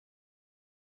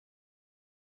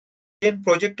In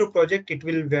project to project, it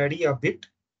will vary a bit,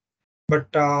 but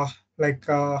like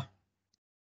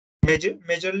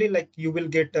majorly, like you will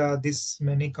get this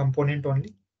many component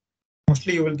only.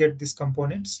 Mostly you will get these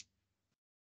components,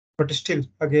 but still,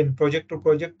 again, project to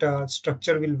project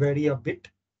structure will vary a bit.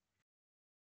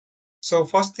 So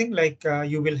first thing, like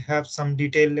you will have some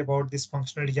detail about this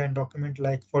functional design document,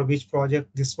 like for which project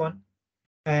this one,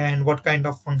 and what kind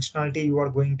of functionality you are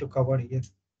going to cover here.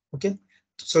 Okay,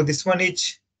 so this one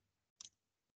is,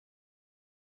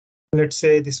 let's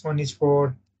say this one is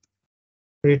for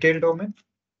retail domain.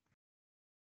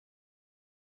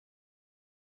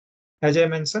 As I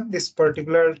mentioned, this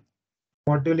particular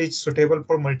module is suitable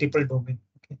for multiple domain.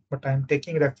 Okay, but I'm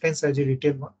taking reference as a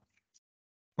retail one.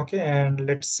 Okay, and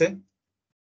let's say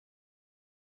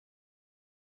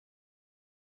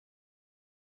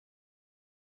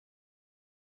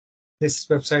this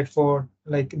website for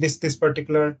like this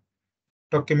particular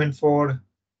document for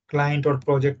client or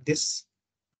project this,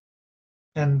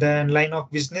 and then line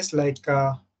of business, like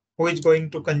who is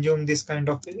going to consume this kind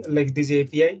of like this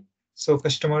API. So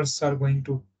customers are going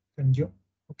to consume.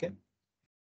 Okay,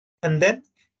 and then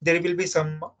there will be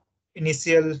some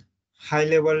initial high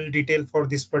level detail for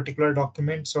this particular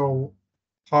document. So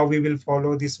how we will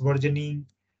follow this versioning,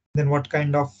 then what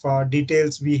kind of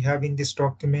details we have in this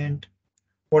document,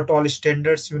 what all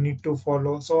standards you need to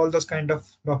follow. So all those kind of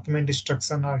document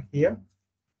instruction are here.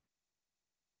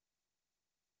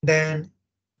 Then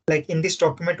like in this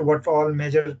document, what all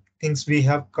major things we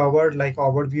have covered, like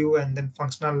overview and then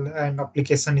functional and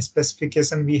application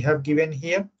specification we have given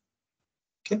here.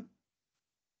 Okay.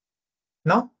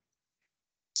 Now,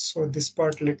 so this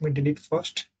part, let me delete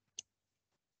first.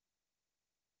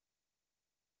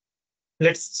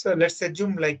 Let's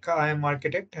assume like I am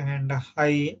architect and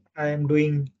I am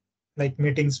doing like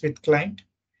meetings with client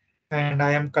and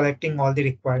I am collecting all the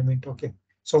requirement. Okay.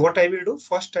 So what I will do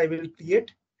first, I will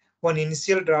create one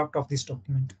initial draft of this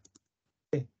document.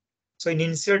 Okay. So in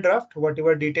initial draft,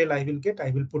 whatever detail I will get,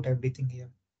 I will put everything here.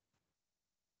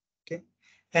 Okay.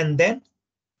 And then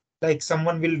like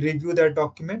someone will review that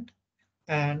document,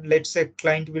 and let's say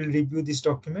client will review this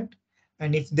document,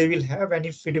 and if they will have any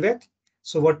feedback,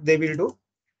 so what they will do,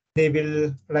 they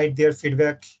will write their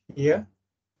feedback here.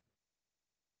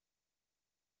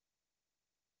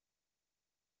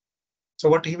 So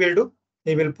what he will do,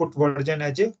 he will put version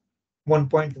as a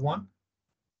 1.1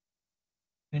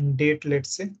 and date,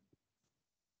 let's say.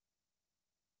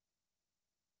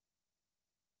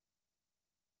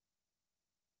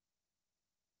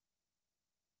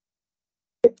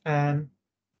 And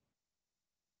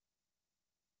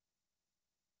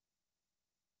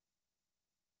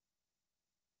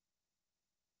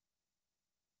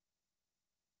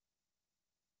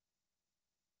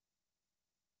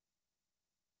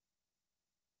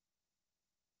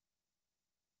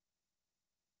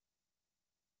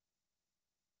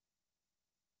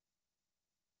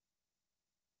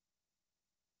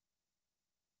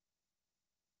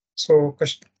so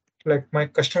like my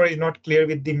customer is not clear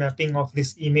with the mapping of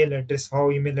this email address,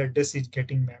 how email address is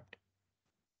getting mapped.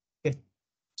 Okay.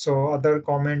 So other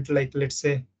comment, like let's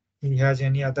say he has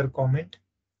any other comment.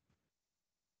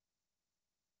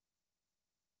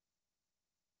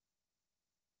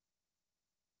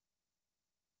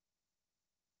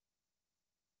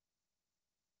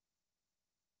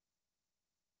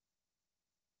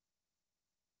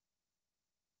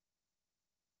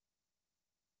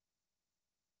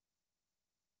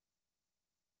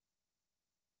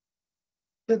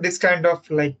 So this kind of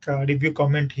like review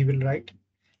comment he will write.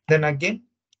 Then again,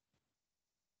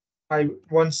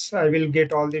 once I will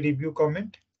get all the review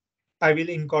comment, I will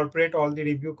incorporate all the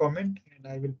review comment and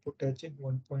I will put as a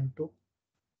 1.2.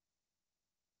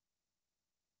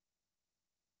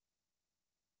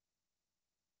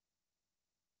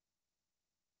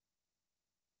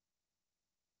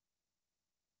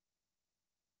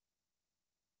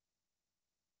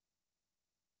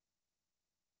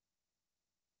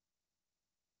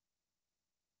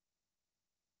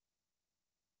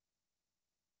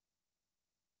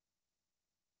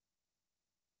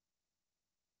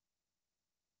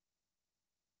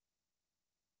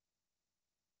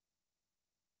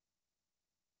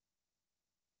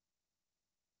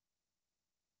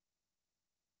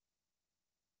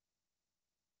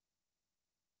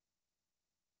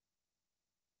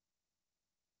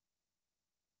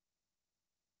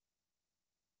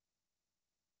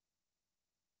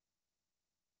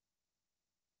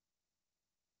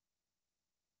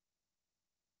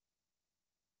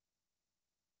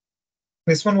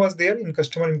 This one was there in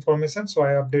customer information, so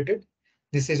I updated.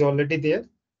 This is already there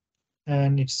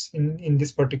and it's in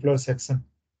this particular section.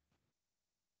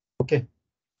 Okay.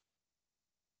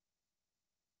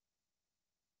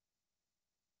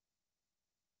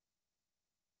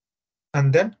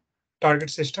 And then target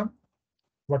system,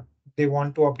 what they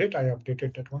want to update, I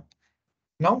updated that one.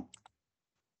 Now,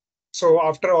 so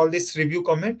after all this review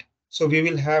comment, so we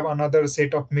will have another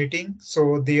set of meeting.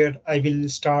 So there I will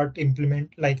start implement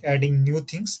like adding new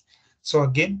things. So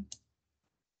again,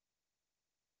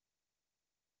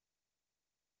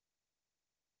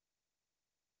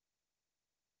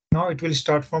 now it will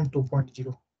start from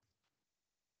 2.0.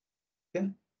 Okay.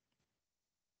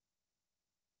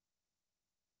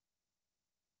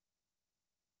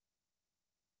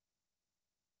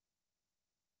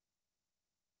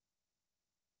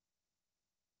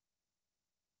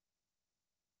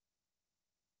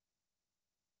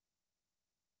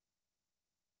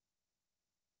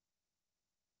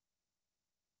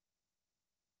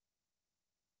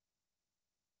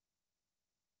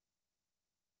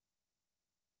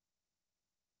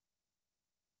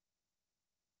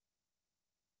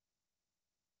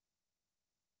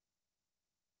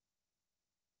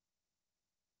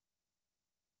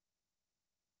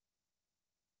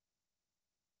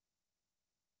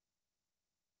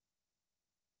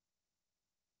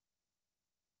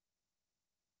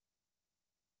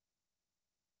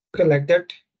 Okay, like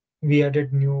that, we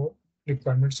added new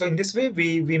requirements. So in this way,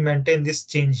 we maintain this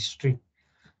change history.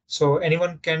 So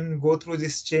anyone can go through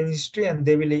this change history and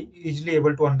they will easily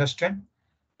able to understand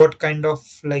what kind of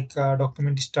like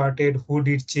document started, who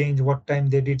did change, what time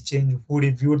they did change, who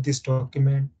reviewed this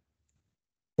document,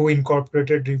 who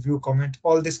incorporated review comment,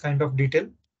 all this kind of detail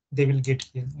they will get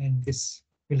here, and this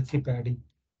will keep adding.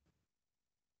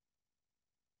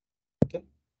 Okay.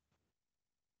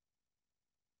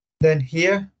 Then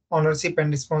here, ownership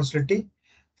and responsibility.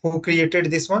 Who created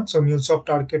this one? So Mulesoft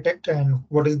architect, and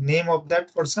what is name of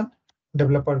that person?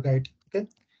 Developer guide. Okay.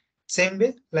 Same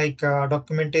way, like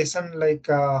documentation, like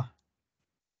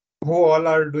who all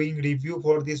are doing review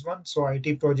for this one. So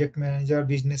IT project manager,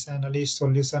 business analyst,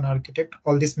 solution architect,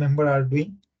 all these member are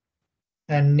doing.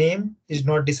 And name is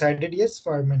not decided yet.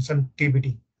 So I mentioned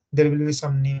TBD. There will be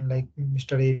some name like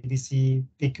Mr. ABC,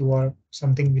 PQR,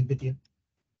 something will be there.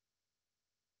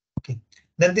 Okay.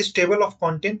 Then this table of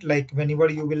content, like whenever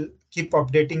you will keep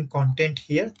updating content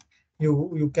here,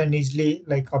 you can easily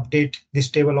like update this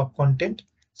table of content.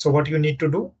 So what you need to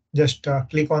do, just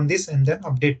click on this and then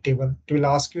update table. It will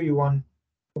ask you want,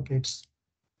 okay,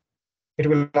 it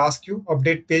will ask you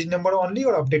update page number only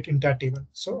or update entire table.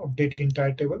 So update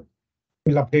entire table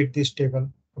will update this table.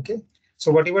 Okay.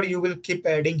 So whatever you will keep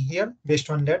adding here, based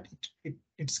on that,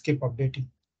 it's keep updating.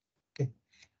 Okay.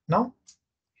 Now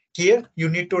here you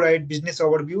need to write business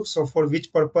overview. So for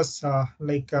which purpose,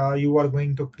 you are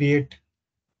going to create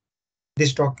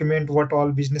this document, what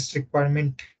all business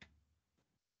requirement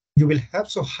you will have.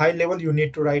 So high level, you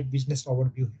need to write business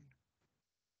overview.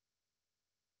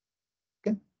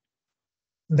 Okay.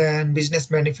 Then business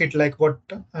benefit, like what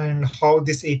and how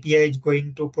this API is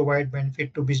going to provide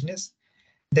benefit to business.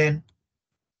 Then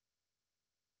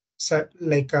so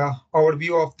like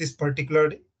overview of this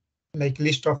particular like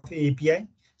list of API.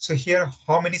 So here,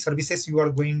 how many services you are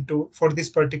going to for this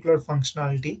particular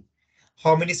functionality,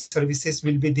 how many services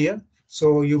will be there.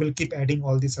 So you will keep adding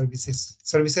all the services.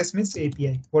 Services means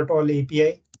API. What all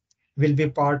API will be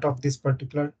part of this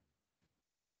particular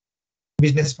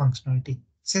business functionality.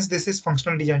 Since this is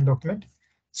functional design document,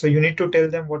 so you need to tell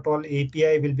them what all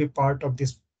API will be part of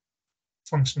this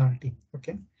functionality.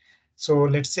 Okay. So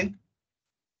let's say,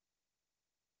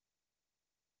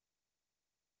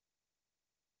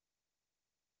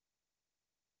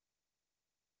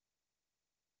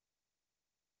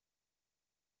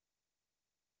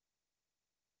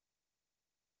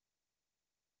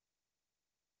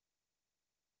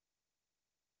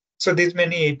 so this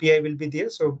many API will be there.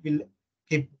 So we'll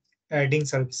keep adding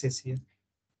services here.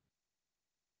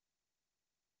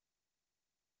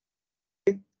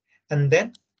 And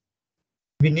then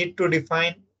we need to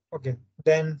define, okay,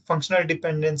 then functional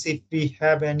dependency. If we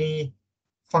have any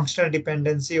functional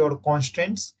dependency or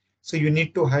constraints, so you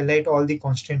need to highlight all the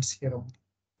constraints here on.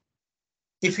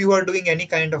 If you are doing any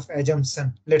kind of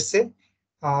assumption, let's say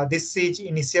this is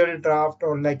initial draft,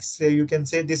 or like say you can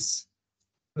say this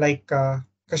like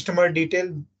customer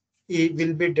detail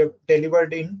will be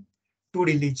delivered in to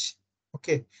release.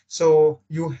 Okay, so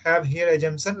you have here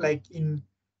assumption like in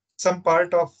some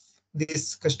part of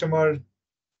this customer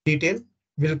detail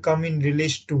will come in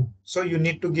release 2. So you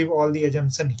need to give all the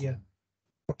assumption here.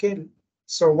 Okay.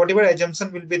 So whatever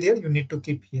assumption will be there, you need to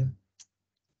keep here.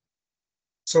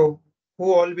 So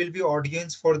who all will be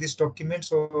audience for this document?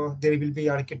 So there will be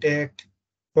architect,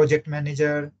 project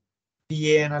manager, PA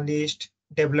analyst,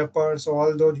 developers,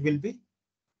 all those will be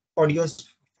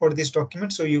audience for this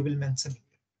document. So you will mention here.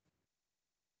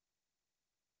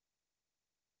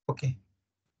 Okay.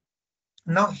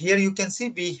 Now here you can see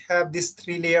we have this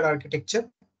 3-layer architecture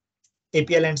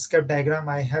API landscape diagram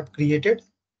I have created.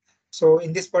 So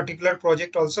in this particular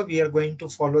project also, we are going to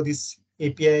follow this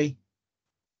API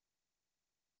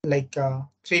like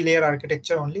 3-layer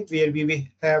architecture only, where we will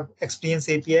have experience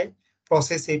API,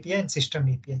 process API, and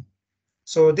system API.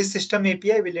 So this system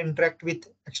API will interact with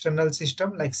external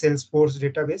system like Salesforce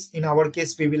database. In our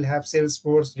case, we will have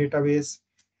Salesforce database,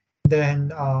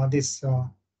 then this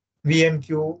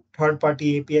VMQ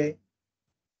third-party API,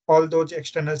 all those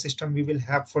external system we will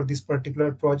have for this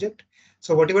particular project.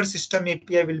 So whatever system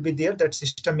API will be there, that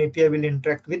system API will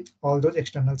interact with all those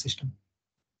external system.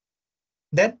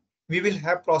 Then we will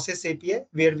have process API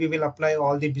where we will apply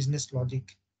all the business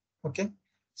logic. Okay,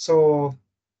 so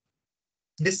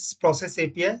this process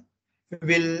API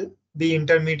will be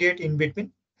intermediate in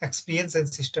between experience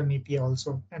and system API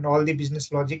also, and all the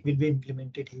business logic will be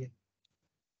implemented here.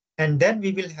 And then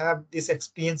we will have this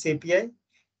experience API,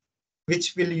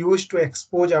 which will use to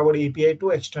expose our API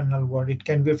to external world. It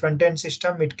can be front-end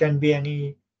system, it can be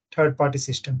any third-party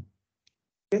system.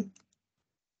 Okay.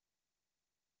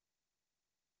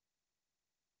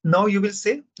 Now you will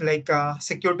say like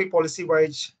security policy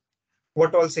wise,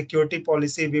 what all security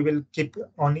policy we will keep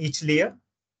on each layer.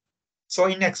 So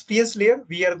in experience layer,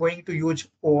 we are going to use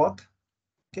OAuth.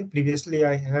 Okay, previously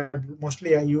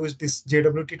I used this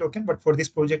JWT token, but for this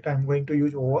project, I'm going to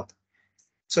use OAuth.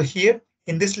 So here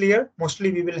in this layer,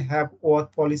 mostly we will have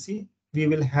OAuth policy. We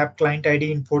will have client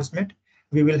ID enforcement.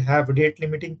 We will have rate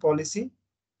limiting policy.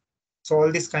 So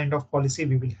all this kind of policy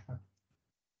we will have.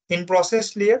 In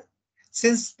process layer,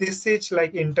 since this is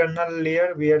like internal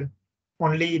layer where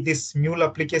only this Mule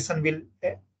application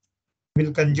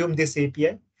will consume this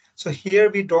API. So here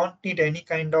we don't need any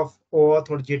kind of OAuth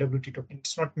or JWT token.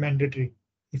 It's not mandatory.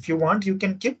 If you want, you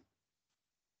can keep,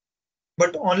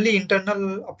 but only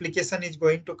internal application is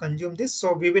going to consume this.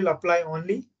 So we will apply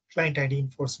only client ID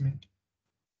enforcement.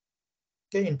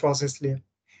 Okay, in process layer.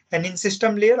 And in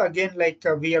system layer, again, like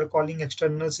we are calling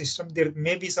external system, there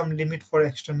may be some limit for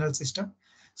external system.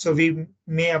 So we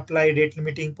may apply rate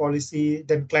limiting policy,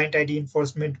 then client ID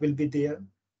enforcement will be there.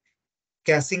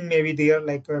 Caching may be there,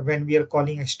 like when we are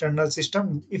calling external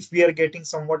system, if we are getting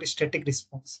somewhat static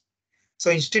response. So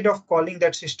instead of calling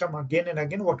that system again and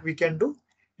again, what we can do,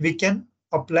 we can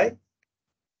apply,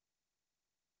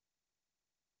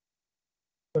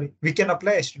 we can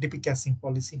apply HTTP caching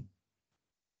policy.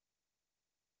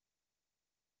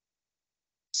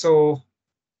 So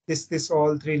this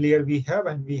all 3 layer we have,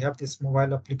 and we have this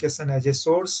mobile application as a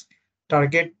source.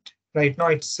 Target right now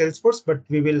it's Salesforce, but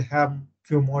we will have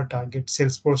few more targets: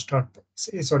 Salesforce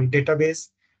database,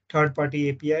 third-party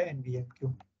API, and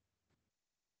VMQ.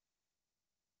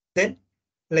 Then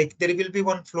like there will be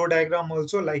one flow diagram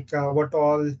also, like what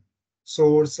all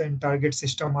source and target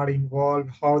system are involved,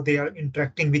 how they are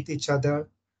interacting with each other,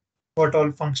 what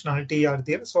all functionality are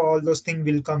there. So all those things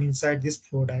will come inside this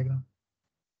flow diagram.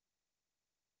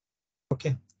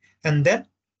 Okay, and then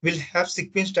we'll have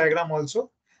sequence diagram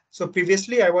also. So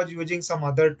previously I was using some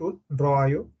other tool,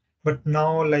 Draw.io, but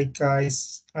now like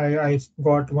I've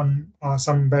got one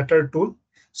some better tool.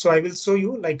 So I will show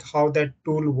you like how that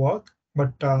tool work.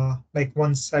 But like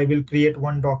once I will create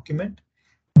one document,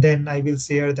 then I will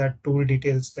share that tool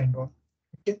details and all.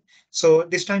 Okay, so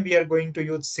this time we are going to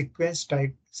use sequence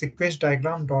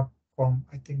diagram.com.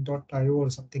 I think .io or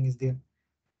something is there.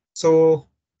 So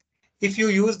if you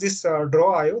use this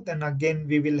Draw.io, then again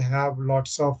we will have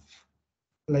lots of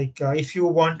like if you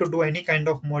want to do any kind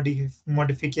of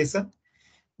modification,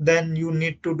 then you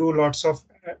need to do lots of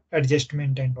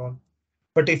adjustment and all.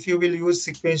 But if you will use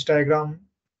sequence diagram,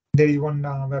 there is one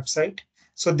website.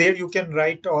 So there you can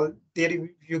write all there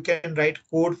you can write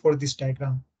code for this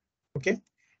diagram. Okay.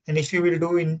 And if you will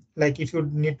do in like if you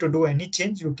need to do any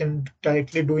change, you can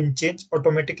directly do in change.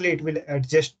 Automatically it will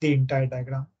adjust the entire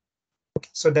diagram. Okay,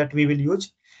 so that we will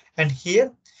use. And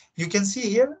here you can see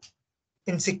here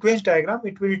in sequence diagram,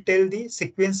 it will tell the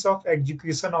sequence of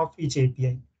execution of each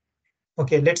API.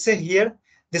 Okay, let's say here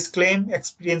this claim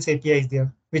experience API is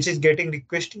there, which is getting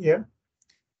request here.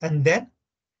 And then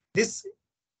this,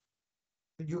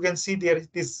 you can see there is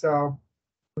this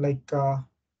like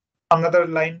another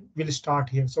line will start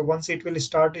here. So once it will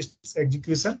start its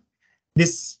execution,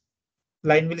 this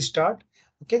line will start.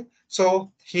 Okay,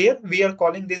 so here we are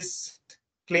calling this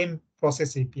claim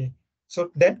process API. So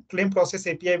then claim process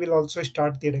API will also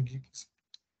start their execution.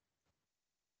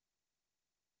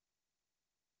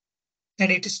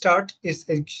 And it start its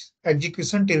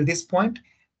execution till this point.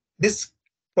 This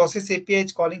process API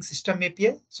is calling system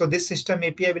API. So this system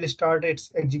API will start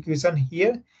its execution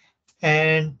here,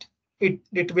 and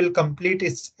it will complete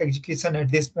its execution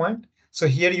at this point. So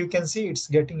here you can see it's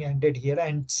getting ended here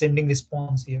and sending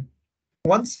response here.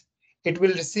 Once it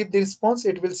will receive the response,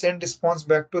 it will send response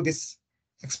back to this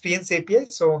experience API.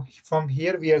 So from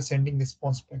here we are sending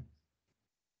response back.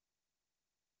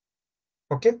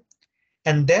 Okay.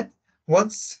 And then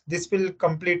once this will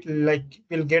complete, like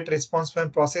we'll get response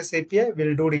from process API,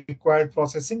 we'll do required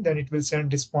processing, then it will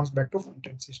send response back to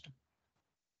front-end system.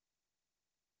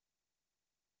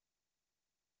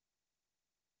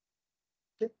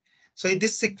 Okay. So in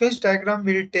this sequence diagram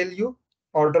will tell you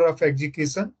order of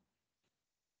execution.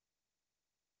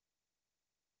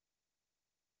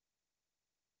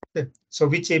 Okay. So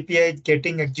which API is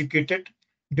getting executed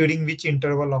during which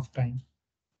interval of time.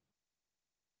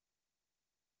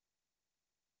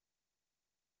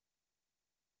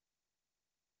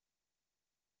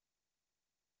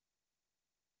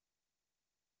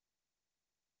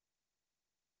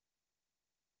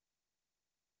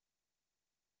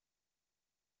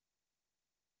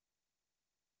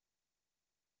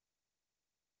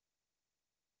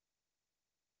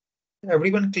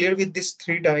 Everyone clear with this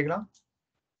three diagram?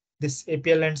 This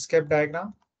API landscape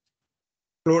diagram,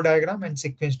 flow diagram, and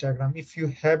sequence diagram. If you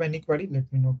have any query,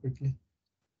 let me know quickly.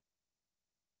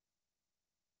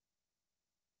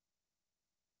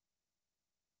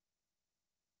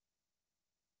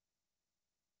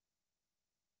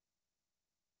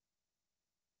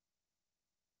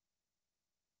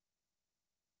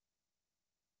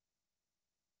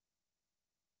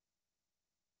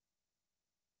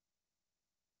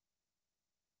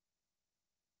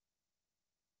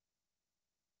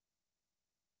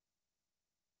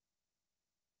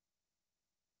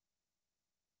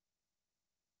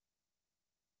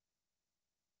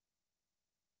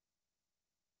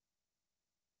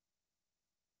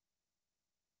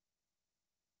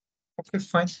 Okay,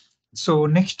 fine. So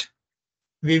next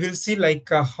we will see like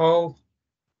how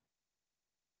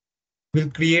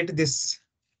we'll create this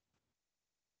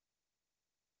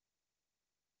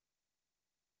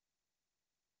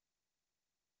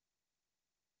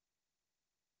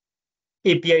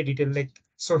API detail. Like,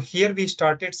 so here we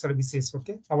started services.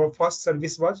 Okay. Our first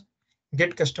service was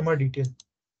get customer detail.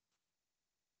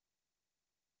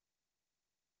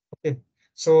 Okay.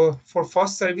 So for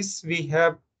first service, we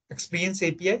have experience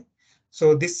API.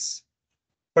 So this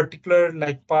particular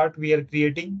like part we are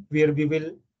creating where we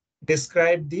will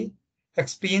describe the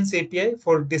experience API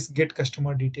for this get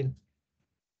customer detail.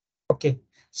 Okay.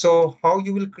 So how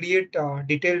you will create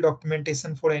detailed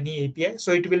documentation for any API.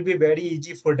 So it will be very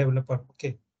easy for developer.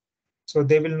 Okay. So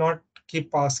they will not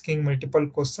keep asking multiple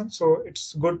questions. So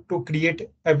it's good to create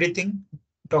everything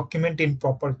document in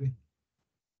proper way.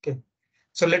 Okay.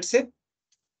 So let's say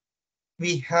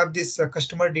we have this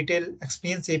customer detail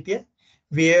experience API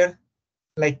where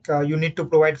like you need to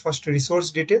provide first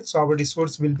resource details. So our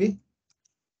resource will be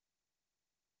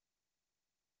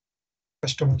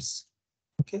customers.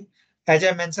 Okay. As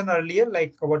I mentioned earlier,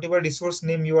 like whatever resource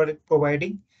name you are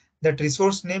providing, that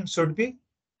resource name should be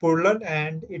plural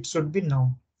and it should be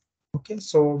noun. Okay.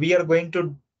 So we are going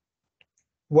to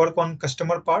work on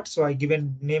customer part. So I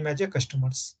given name as a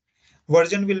customers.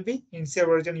 Version will be initial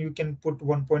version. You can put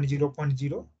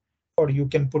 1.0.0 or you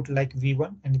can put like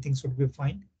V1. Anything should be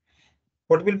fine.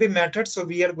 What will be method? So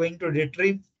we are going to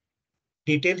retrieve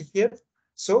detail here.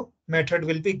 So method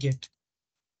will be get.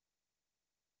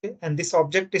 Okay. And this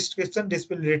object description, this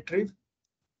will retrieve.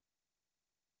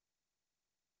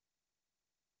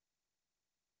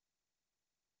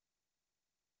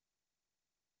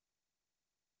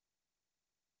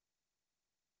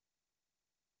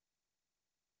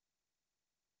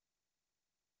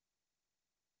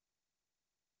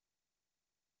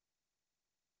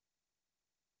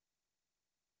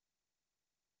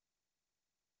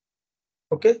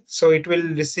 Okay. So it will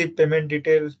receive payment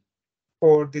detail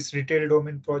for this retail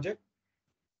domain project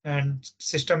and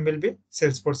system will be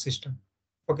Salesforce system.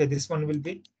 Okay. This one will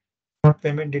be not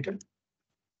payment detail,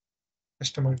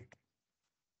 customer detail.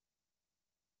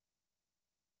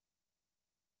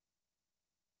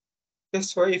 Okay,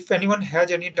 so if anyone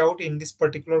has any doubt in this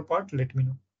particular part, let me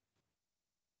know.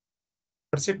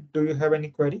 Percy, do you have any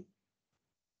query?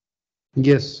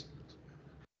 Yes.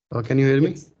 Can you hear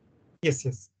me? Yes. Yes,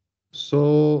 yes.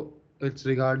 So it's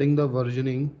regarding the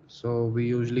versioning. So we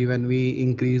usually when we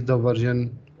increase the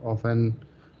version of an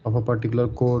of a particular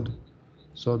code,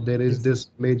 so there is Yes. this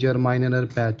major minor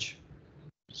patch.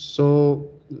 So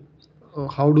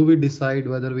how do we decide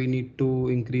whether we need to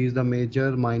increase the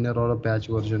major, minor, or a patch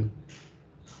version?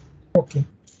 Okay.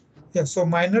 Yeah. So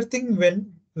minor thing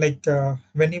when like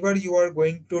whenever you are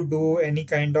going to do any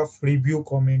kind of review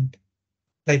comment,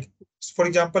 like For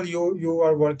example, you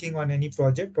are working on any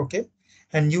project, okay,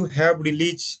 and you have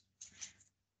released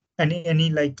any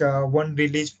like one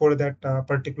release for that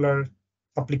particular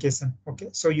application, okay.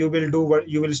 So you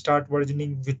will start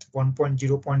versioning with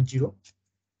 1.0.0,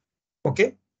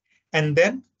 okay, and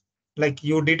then like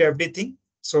you did everything,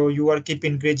 so you are keep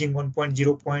increasing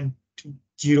 1.0.0,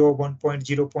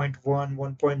 1.0.1,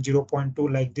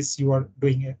 1.0.2, like this you are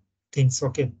doing things,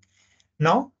 okay.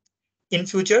 Now in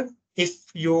future,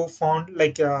 if you found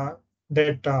like that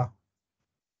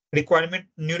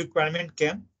new requirement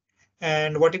came,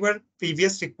 and whatever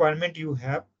previous requirement you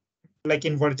have, like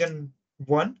in version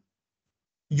 1,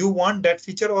 you want that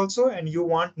feature also and you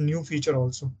want new feature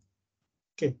also,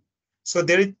 okay. So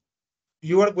there is,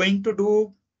 you are going to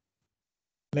do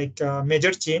like a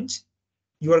major change,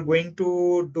 you are going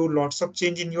to do lots of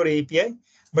change in your API,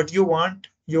 but you want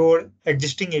your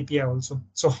existing API also.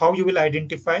 So how you will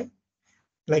identify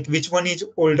like which one is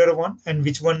older one and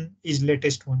which one is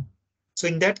latest one? So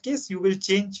in that case, you will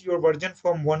change your version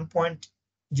from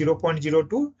 1.0.0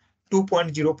 to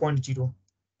 2.0.0.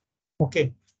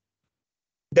 Okay,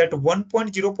 that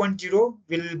 1.0.0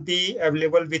 will be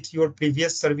available with your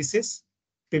previous services,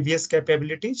 previous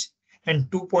capabilities, and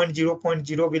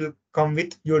 2.0.0 will come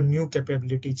with your new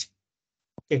capabilities.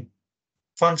 Okay,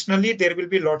 functionally there will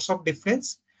be lots of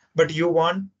difference, but you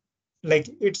want like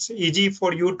it's easy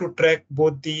for you to track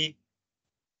both the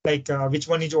like which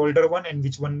one is older one and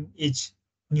which one is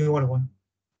newer one.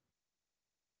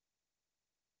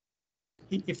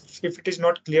 If it is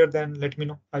not clear, then let me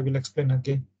know. I will explain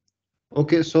again.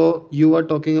 Okay, so you are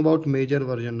talking about major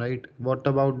version, right? What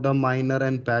about the minor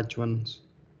and patch ones?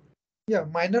 Yeah,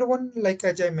 minor one, like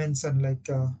as I mentioned, like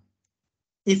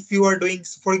if you are doing,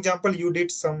 for example, you did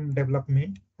some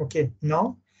development. Okay,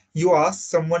 now you ask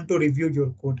someone to review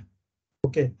your code.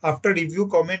 Okay, after review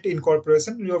comment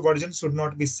incorporation, your version should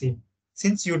not be same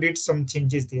since you did some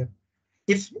changes there.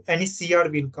 If any CR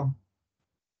will come,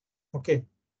 okay,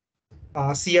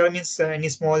 CR means any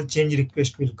small change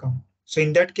request will come. So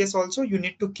in that case also you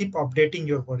need to keep updating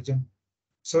your version.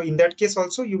 So in that case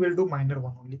also you will do minor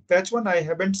one only. Patch one I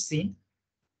haven't seen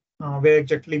where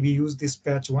exactly we use this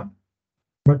patch one,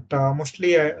 but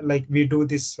mostly like we do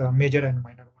this major and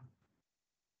minor one.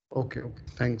 Okay, okay,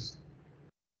 thanks.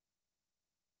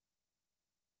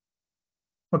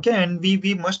 Okay, and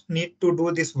we must need to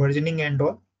do this versioning and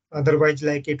all. Otherwise,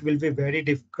 like it will be very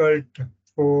difficult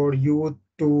for you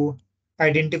to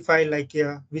identify like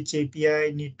which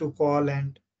API need to call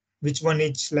and which one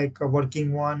is like a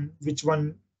working one, which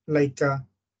one like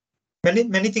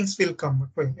many things will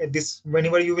come. Okay, at this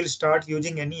whenever you will start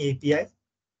using any API,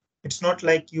 it's not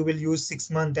like you will use 6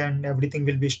 months and everything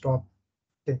will be stopped.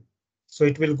 Okay, so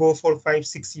it will go for 5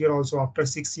 6 year also. After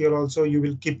 6 year also, you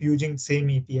will keep using same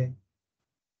API.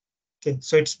 Okay,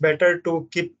 so it's better to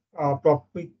keep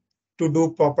to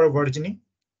do proper versioning,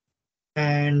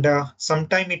 and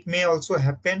sometime it may also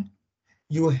happen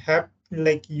you have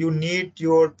like you need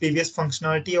your previous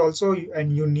functionality also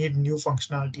and you need new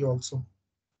functionality also.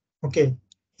 Okay,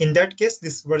 in that case,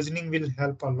 this versioning will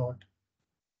help a lot.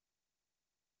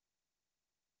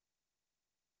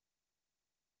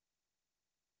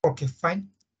 Okay, fine.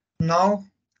 Now,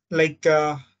 like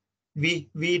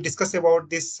we discuss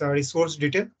about this resource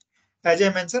detail. As I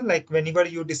mentioned, like whenever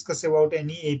you discuss about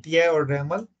any API or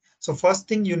RAML, so first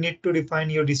thing you need to define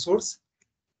your resource.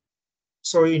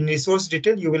 So in resource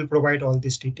detail, you will provide all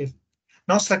this detail.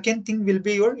 Now, second thing will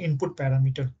be your input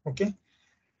parameter. Okay.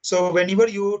 So whenever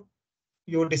you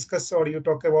discuss or you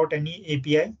talk about any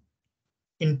API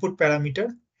input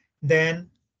parameter,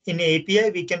 then in API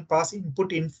we can pass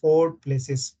input in 4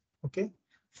 places. Okay.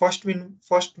 First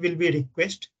will be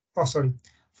request. Oh, sorry.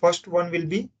 First one will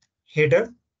be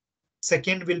header.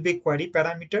 Second will be query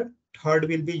parameter. Third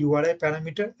will be URI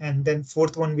parameter, and then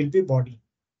fourth one will be body.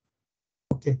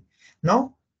 Okay.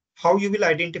 Now, how you will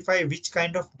identify which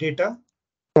kind of data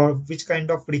or which kind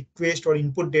of request or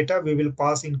input data we will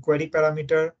pass in query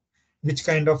parameter, which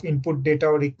kind of input data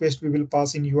or request we will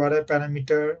pass in URI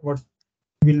parameter, what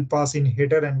will pass in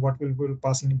header, and what will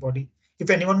pass in body.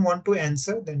 If anyone want to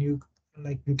answer, then you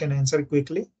can answer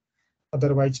quickly.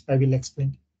 Otherwise, I will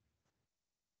explain.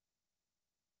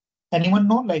 Anyone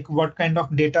know like what kind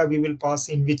of data we will pass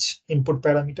in which input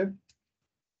parameter?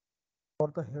 For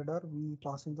the header, we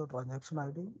passing the transaction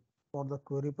ID. For the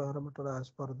query parameter, as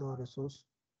per the resource,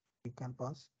 we can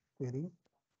pass query.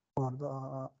 For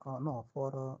the no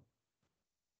for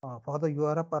the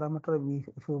URL parameter, we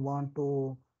if you want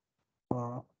to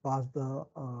pass the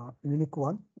unique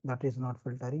one that is not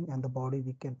filtering, and the body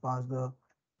we can pass the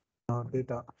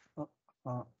data uh,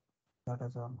 uh, that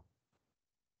is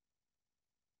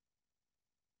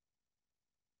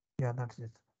Yeah, that's it.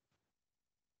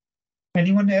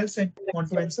 Anyone else want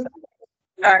to answer?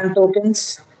 And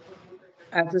tokens,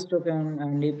 access token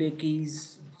and API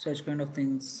keys, such kind of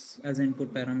things as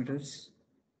input parameters.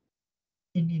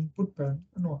 In input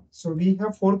parameter, no. So we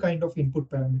have four kind of input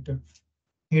parameter: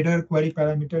 header, query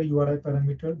parameter, URI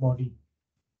parameter, body.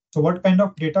 So what kind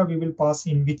of data we will pass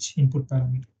in which input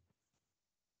parameter?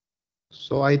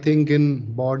 So I think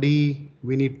in body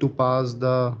we need to pass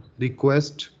the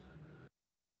request,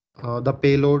 the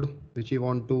payload which we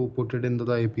want to put it into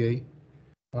the API.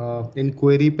 In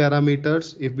query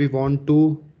parameters, if we want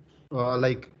to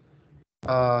like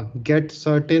get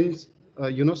certain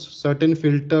certain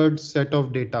filtered set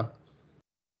of data,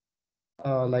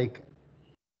 uh, like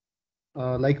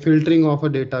like filtering of a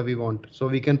data we want, so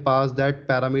we can pass that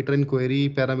parameter in query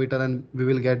parameter and we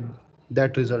will get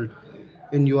that result.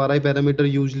 In URI parameter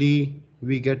usually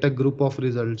we get a group of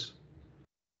results.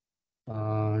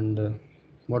 And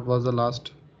what was the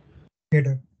last?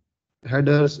 Header.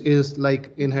 Headers is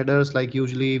like in headers, like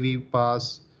usually we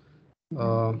pass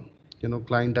uh,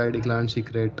 client ID, client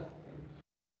secret,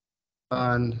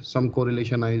 and some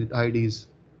correlation IDs,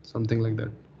 something like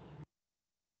that.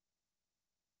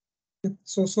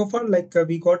 So far, like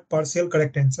we got partial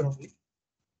correct answer only.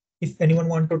 If anyone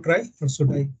want to try, or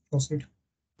should I proceed?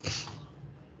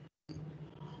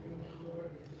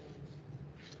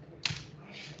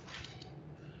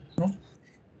 No?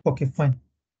 Okay, fine.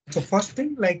 So first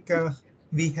thing, like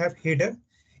we have header.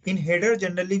 In header,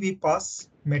 generally we pass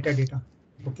metadata.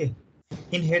 Okay.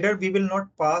 In header, we will not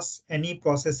pass any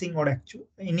processing or actual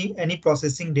any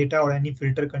processing data or any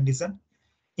filter condition.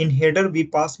 In header, we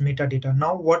pass metadata.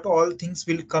 Now, what all things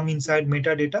will come inside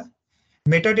metadata?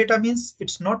 Metadata means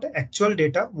it's not actual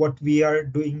data, what we are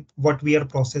doing, what we are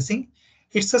processing.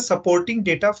 It's a supporting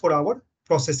data for our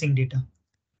processing data.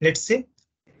 Let's say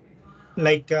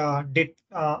like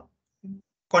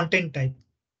content type.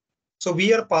 So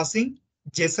we are passing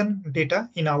JSON data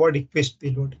in our request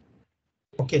payload.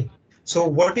 Okay. So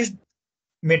what is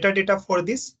metadata for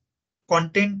this?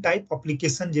 Content type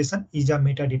application JSON is a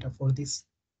metadata for this.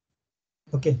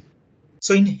 Okay.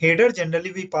 So in header,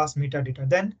 generally we pass metadata.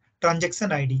 Then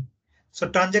transaction ID. So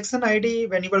transaction ID,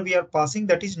 whenever we are passing,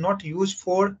 that is not used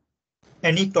for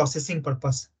any processing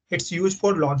purpose. It's used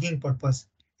for logging purpose.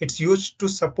 It's used to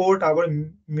support our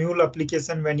Mule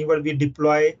application whenever we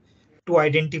deploy to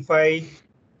identify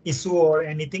issue or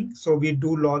anything. So we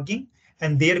do logging,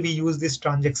 and there we use this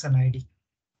transaction ID.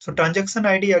 So transaction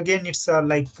ID, again, it's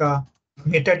like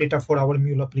metadata for our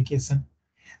Mule application.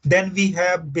 Then we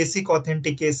have basic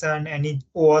authentication, any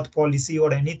OAuth policy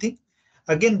or anything.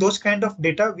 Again, those kind of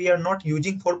data we are not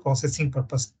using for processing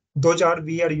purpose. Those data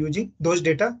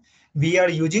we are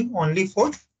using only for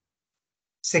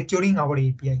securing our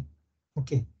API.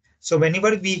 Okay. So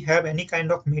whenever we have any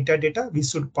kind of metadata, we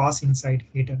should pass inside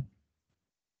header.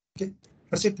 Okay.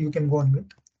 That's it. You can go on with.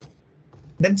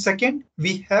 Then second,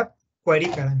 we have query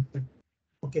parameter.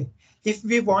 Okay. If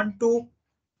we want to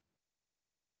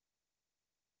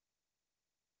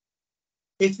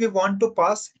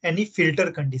pass any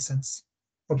filter conditions.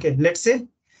 Okay. Let's say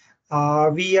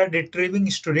we are retrieving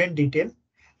student detail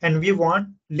and we want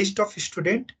list of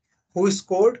student who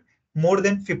scored more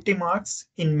than 50 marks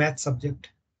in math subject.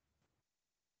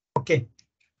 Okay.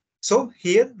 So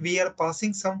here we are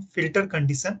passing some filter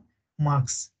condition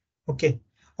marks. Okay.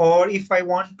 Or if I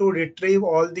want to retrieve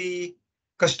all the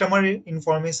customer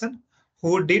information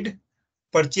who did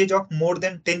purchase of more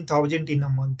than 10,000 in a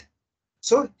month.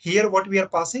 So here what we are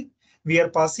passing? We are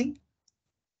passing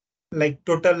like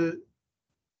total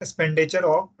expenditure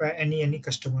of any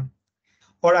customer.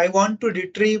 Or I want to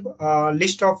retrieve a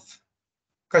list of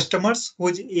customers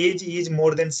whose age is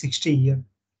more than 60 years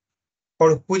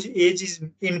or whose age is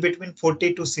in between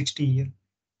 40 to 60 years.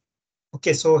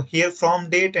 Okay, so here from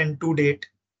date and to date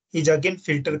is again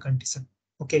filter condition.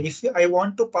 Okay, if I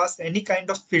want to pass any kind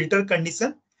of filter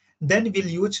condition, then we'll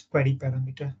use query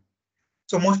parameter.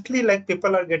 So mostly like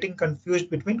people are getting confused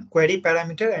between query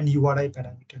parameter and URI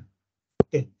parameter.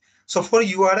 Okay, so for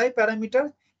URI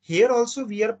parameter, here also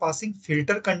we are passing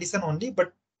filter condition only,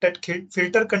 but that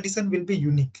filter condition will be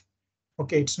unique.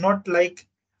 Okay, it's not like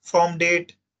from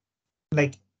date,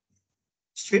 like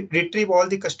retrieve all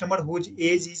the customer whose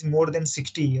age is more than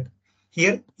 60 years.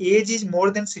 Here, age is more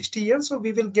than 60 years, so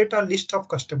we will get a list of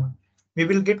customer. We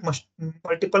will get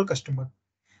multiple customer.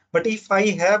 But if I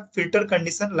have filter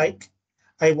condition like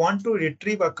I want to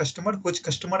retrieve a customer whose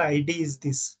customer ID is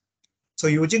this. So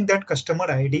using that customer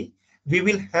ID, we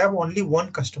will have only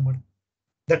one customer.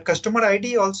 That customer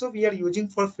ID also we are using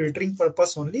for filtering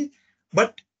purpose only,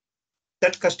 but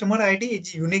that customer ID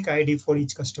is unique ID for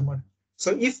each customer.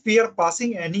 So if we are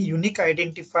passing any unique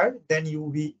identifier, then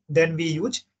we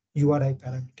use URI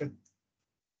parameter.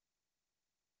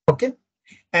 Okay.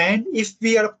 And if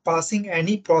we are passing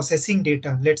any processing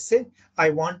data, let's say I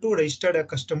want to register a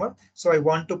customer. So I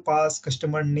want to pass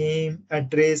customer name,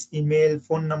 address, email,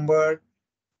 phone number,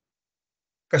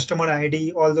 customer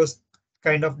ID, all those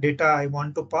kind of data I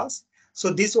want to pass.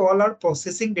 So these all are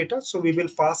processing data. So we will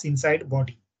pass inside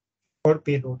body or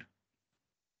payload.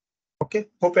 Okay,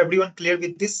 hope everyone clear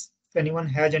with this. If anyone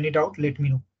has any doubt, let me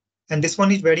know. And this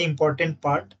one is very important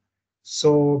part.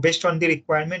 So based on the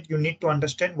requirement, you need to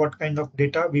understand what kind of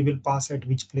data we will pass at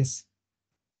which place.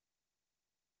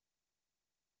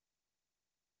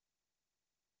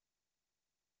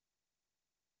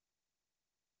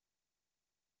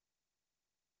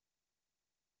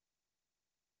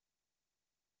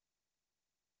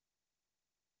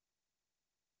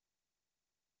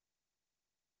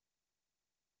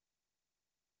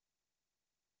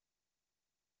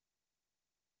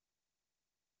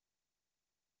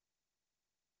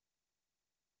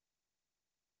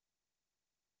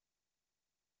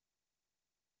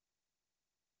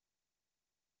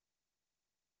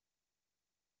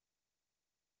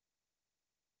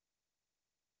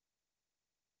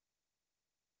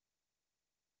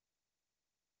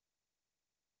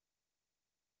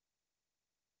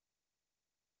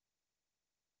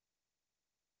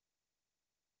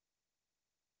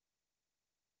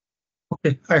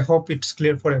 Okay, I hope it's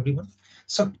clear for everyone.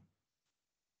 So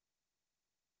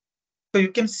you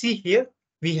can see here,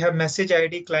 we have message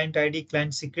ID,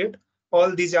 client secret.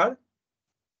 All these are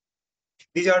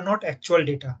not actual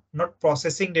data, not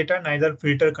processing data, neither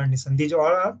filter condition. These all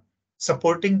are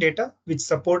supporting data which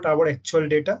support our actual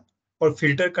data or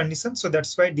filter condition. So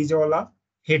that's why these all are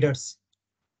headers.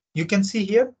 You can see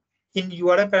here in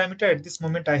URI parameter at this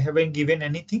moment, I haven't given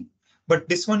anything, but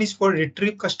this one is for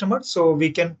retrieve customer. So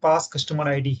we can pass customer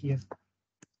ID here.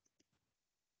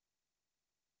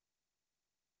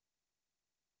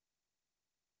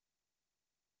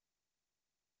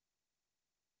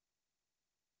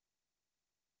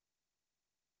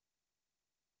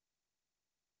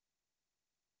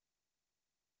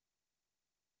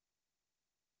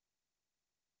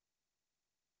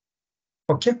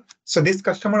 Okay, so this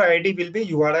customer ID will be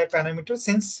URI parameter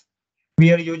since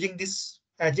we are using this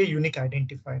as a unique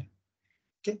identifier.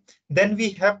 Okay, then we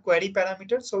have query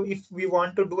parameter. So if we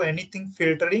want to do anything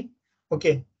filtering,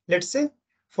 okay, let's say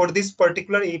for this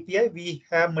particular API, we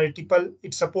have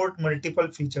it support multiple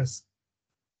features.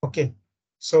 Okay,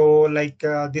 so like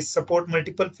this support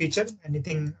multiple feature,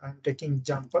 anything I'm taking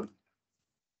example.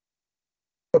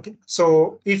 Okay,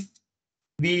 so if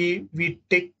we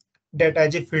take that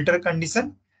as a filter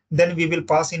condition, then we will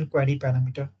pass in query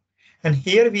parameter. And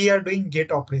here we are doing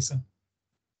get operation.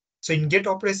 So in get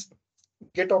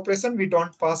operation, we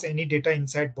don't pass any data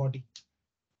inside body.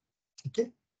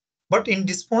 Okay, but in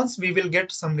response, we will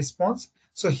get some response.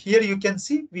 So here you can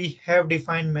see we have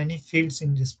defined many fields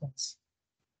in response.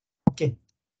 Okay,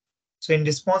 so in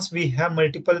response, we have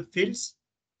multiple fields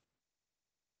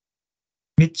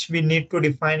which we need to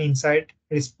define inside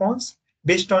response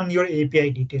based on your API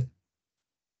detail.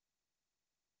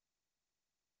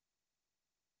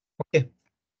 Okay,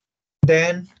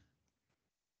 then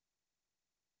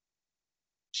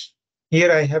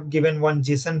here I have given one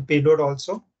JSON payload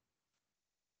also.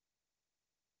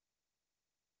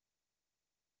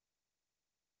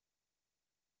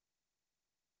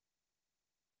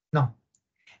 Now,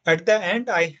 at the end,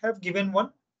 I have given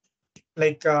one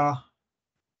like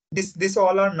this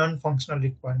all are non-functional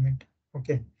requirement.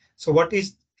 Okay, so what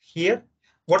is here?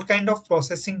 What kind of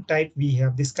processing type we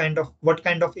have? This kind of what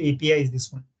kind of API is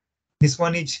this one? This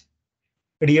one is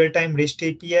real-time REST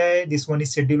API. This one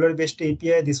is scheduler-based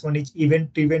API. This one is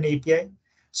event-driven API.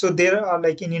 So there are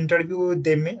like in interview,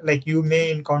 they may like you may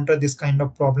encounter this kind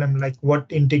of problem, like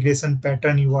what integration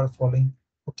pattern you are following.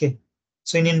 Okay,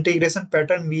 so in integration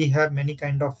pattern, we have many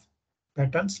kind of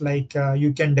patterns like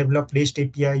you can develop REST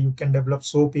API, you can develop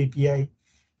SOAP API,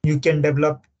 you can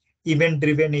develop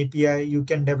event-driven API, you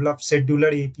can develop scheduler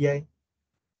API.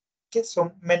 Okay,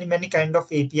 so many kind of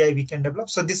API we can develop.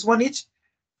 So this one is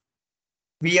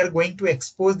we are going to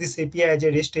expose this API as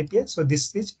a REST API. So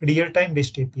this is real-time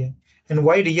REST API. And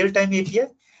why real-time API?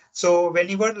 So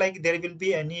whenever like there will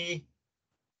be any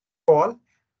call,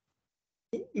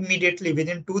 immediately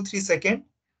within 2-3 seconds,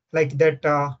 like that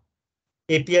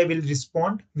API will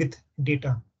respond with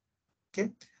data.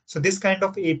 Okay, so this kind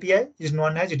of API is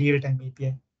known as real-time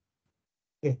API.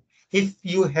 Okay, if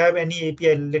you have any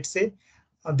API, let's say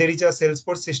there is a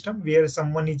Salesforce system where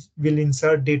someone will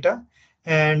insert data,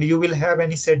 and you will have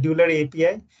any scheduler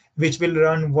API which will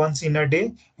run once in a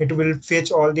day. It will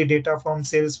fetch all the data from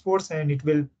Salesforce and it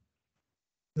will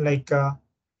like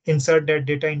insert that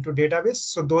data into database.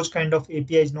 So those kind of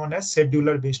API is known as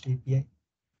scheduler based API.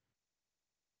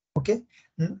 Okay.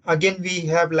 Again, we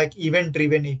have like event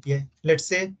driven API. Let's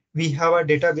say we have a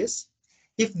database.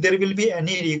 If there will be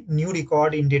any new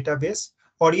record in database,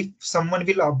 or if someone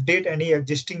will update any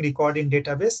existing record in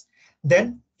database,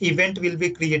 then event will be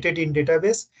created in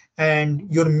database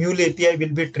and your Mule API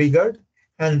will be triggered,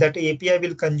 and that API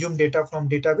will consume data from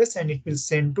database and it will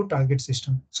send to target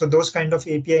system. So those kind of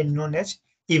API known as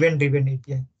event driven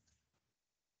API.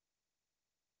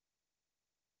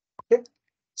 Okay.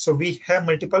 So we have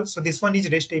multiple. So this one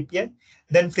is REST API.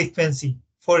 Then frequency.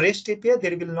 For REST API,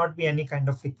 there will not be any kind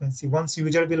of frequency. Once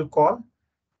user will call,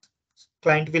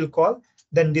 client will call,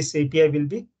 then this API will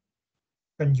be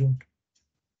consumed.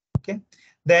 Okay.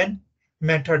 Then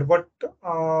method. What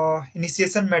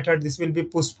initiation method? This will be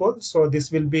push pull. So this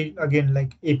will be again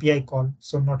like API call.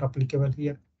 So not applicable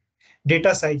here.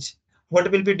 Data size.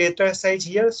 What will be data size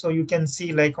here? So you can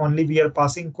see like only we are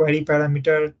passing query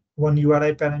parameter, one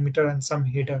URI parameter and some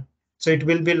header. So it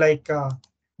will be like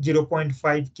 0.5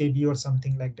 KB or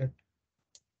something like that.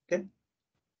 Okay.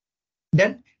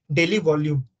 Then daily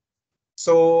volume.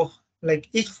 So like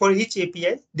for each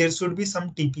API, there should be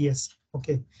some TPS.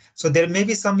 Okay. So there may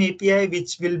be some API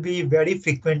which will be very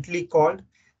frequently called.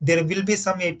 There will be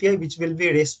some API which will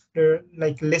be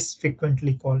like less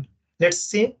frequently called. Let's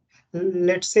say,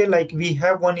 let's say like we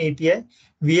have one API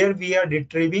where we are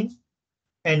retrieving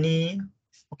any,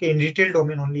 okay, in retail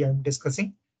domain only I'm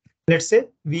discussing. Let's say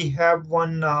we have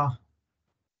one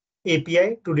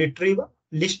API to retrieve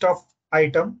list of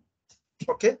item.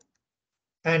 Okay.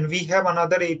 And we have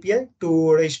another API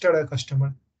to register a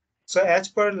customer. So as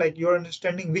per like your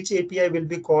understanding, which API will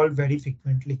be called very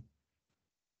frequently?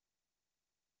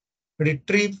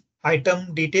 Retrieve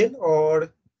item detail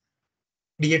or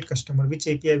create customer, which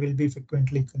API will be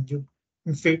frequently consumed,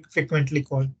 frequently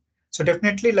called? So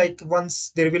definitely like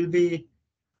once there will be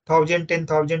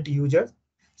 10,000 users,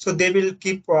 so they will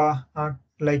keep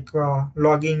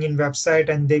logging in website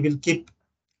and they will keep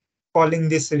calling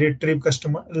this retrieve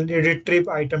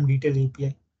item detail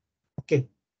API. Okay.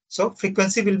 So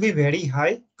frequency will be very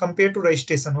high compared to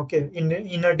registration. Okay.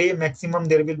 In a day, maximum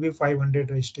there will be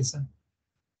 500 registration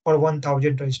or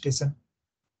 1,000 registration.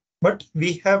 But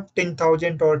we have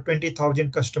 10,000 or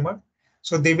 20,000 customer.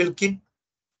 So they will keep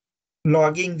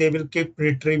logging, they will keep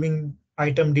retrieving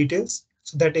item details.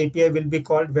 So that API will be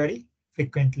called very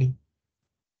frequently.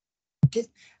 Okay.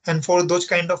 And for those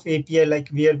kind of API, like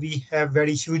where we have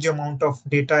very huge amount of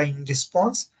data in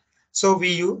response, so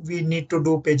we need to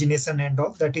do pagination and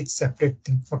all that is separate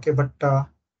thing. Okay. But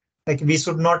like we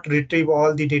should not retrieve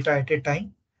all the data at a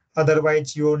time.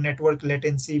 Otherwise, your network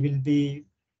latency will be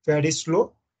very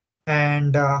slow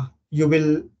and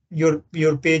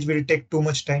your page will take too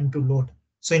much time to load.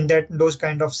 So in those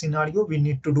kind of scenario, we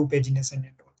need to do pagination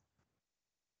and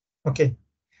all. Okay.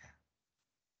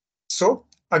 So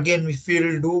again, if we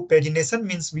will do pagination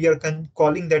means we are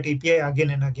calling that API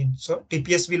again and again. So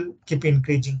TPS will keep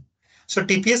increasing. So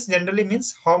TPS generally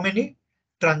means how many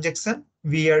transaction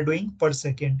we are doing per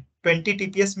second. 20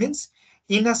 TPS means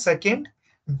in a second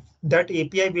that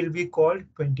API will be called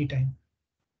 20 times.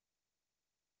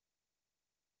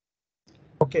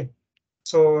 Okay.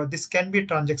 So this can be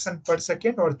transaction per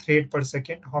second or thread per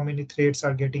second. How many threads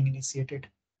are getting initiated?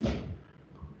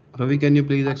 Ravi, can you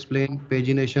please explain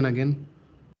pagination again?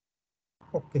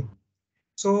 Okay.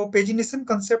 So pagination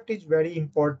concept is very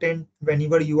important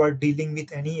whenever you are dealing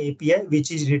with any API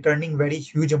which is returning very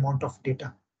huge amount of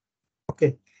data.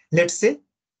 Okay, let's say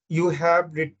you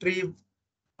have retrieve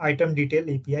item detail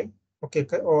API, okay,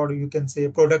 or you can say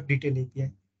product detail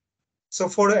API. So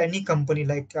for any company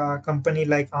like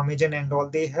Amazon and all,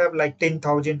 they have like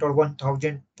 10,000 or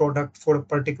 1,000 product for a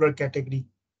particular category.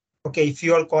 Okay, if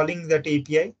you are calling that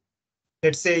API,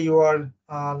 let's say you are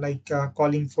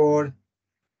calling for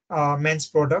men's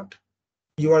product,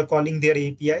 you are calling their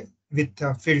API with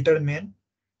filter men,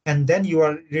 and then you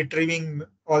are retrieving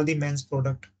all the men's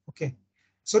product. Okay.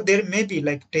 So there may be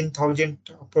like 10,000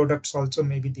 products also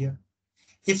may be there.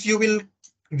 If you will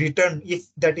return, if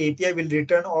that API will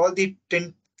return all the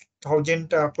 10,000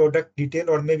 product detail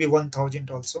or maybe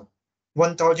 1,000 also,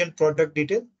 1,000 product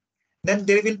detail, then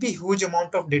there will be huge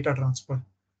amount of data transfer.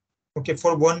 Okay.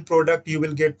 For one product, you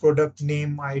will get product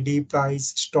name, ID,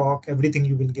 price, stock, everything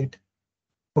you will get.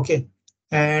 Okay.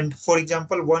 And for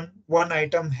example, one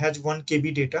item has 1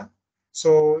 KB data.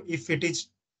 So if it is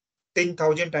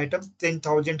 10,000 items,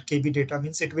 10,000 KB data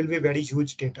means it will be very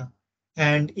huge data.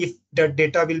 And if that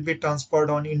data will be transferred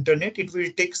on internet, it will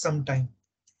take some time.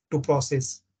 to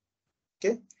process.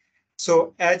 Okay,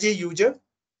 so as a user,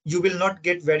 you will not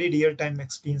get very real-time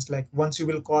experience. Like once you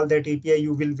will call that API,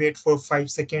 you will wait for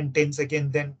 5 seconds, 10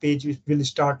 seconds, then page will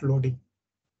start loading.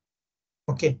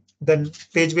 Okay, then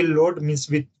page will load means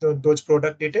with those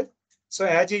product data. So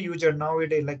as a user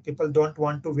nowadays, like people don't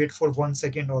want to wait for 1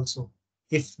 second also.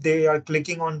 If they are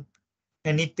clicking on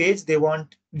any page, they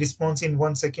want response in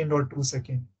 1 second or 2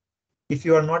 seconds. If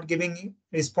you are not giving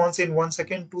response in 1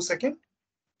 second, 2 seconds,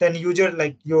 then user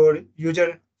like your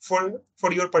user for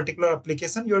your particular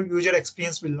application, your user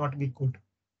experience will not be good.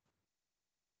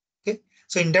 Okay,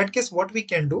 so in that case, what we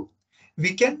can do,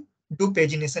 we can do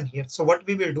pagination here. So what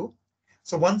we will do,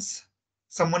 so once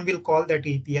someone will call that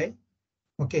API,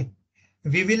 okay,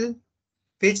 we will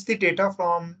fetch the data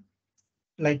from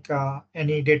like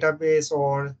any database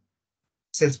or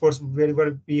Salesforce,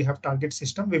 wherever we have target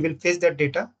system, we will fetch that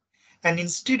data. And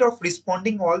instead of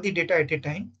responding all the data at a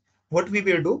time, what we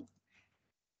will do,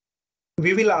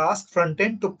 we will ask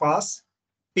frontend to pass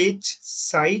page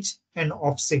size and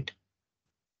offset,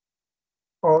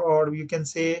 or you can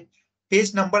say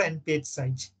page number and page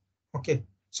size. Okay,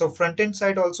 so front-end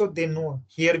side also they know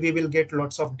here we will get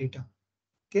lots of data.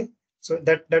 Okay, so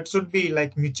that should be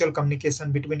like mutual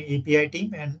communication between API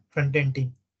team and front-end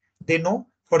team. They know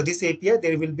for this API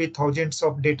there will be thousands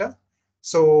of data,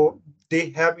 so they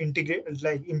have integrated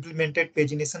like implemented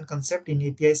pagination concept in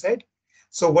API side.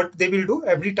 So what they will do,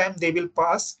 every time they will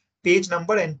pass page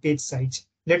number and page size.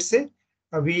 Let's say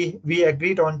we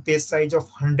agreed on page size of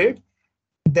 100.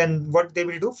 Then what they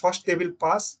will do, first they will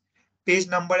pass page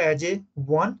number as a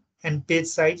 1 and page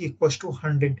size equals to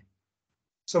 100.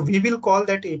 So we will call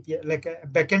that API like a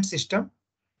backend system.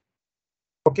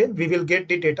 Okay, we will get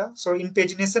the data. So in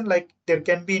pagination, like there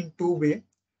can be in two way.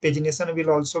 Pagination will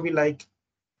also be like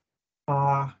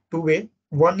two way.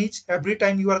 One is every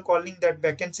time you are calling that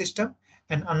backend system,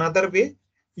 and another way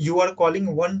you are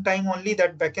calling one time only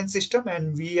that backend system,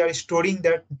 and we are storing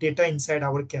that data inside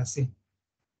our cache.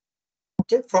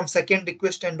 Okay, from second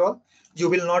request and all, you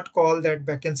will not call that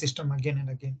backend system again and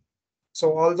again.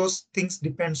 So all those things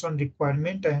depends on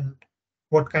requirement and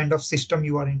what kind of system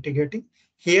you are integrating.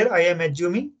 Here I am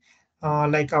assuming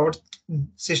like our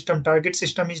system target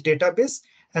system is database,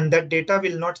 and that data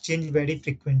will not change very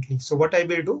frequently. So what I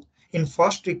will do, in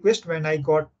first request when I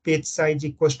got page size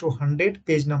equals to 100,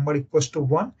 page number equals to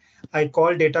 1, I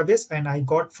call database and I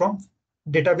got from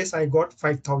database I got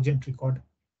 5,000 record.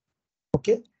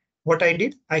 Okay, what I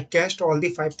did, I cached all the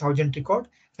 5,000 record,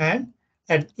 and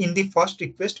in the first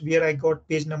request where I got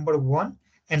page number 1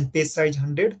 and page size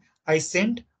 100, I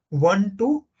sent 1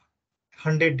 to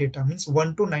 100 data, means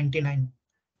 1 to 99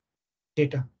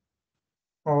 data,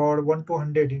 or 1 to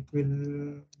 100. It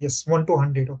will, yes, 1 to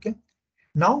 100. Okay,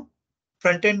 now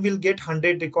front end will get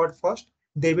 100 record first.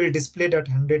 They will display that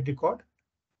 100 record.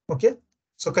 Okay,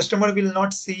 so customer will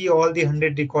not see all the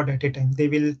 100 record at a time. They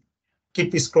will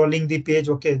keep scrolling the page.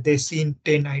 Okay, they seen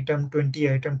 10 item,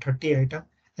 20 item, 30 item,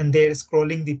 and they're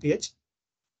scrolling the page.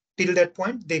 Till that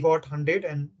point, they got 100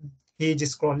 and he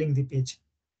is scrolling the page.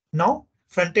 Now,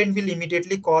 front end will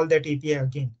immediately call that API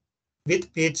again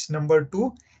with page number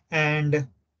 2 and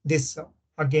this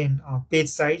again page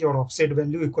size or offset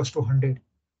value equals to 100.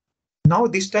 Now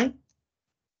this time,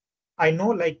 I know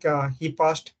like he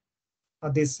passed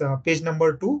this page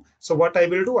number 2. So what I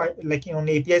will do, I like on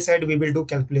API side, we will do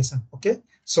calculation. Okay,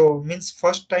 so means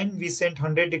first time we sent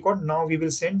 100 record, now we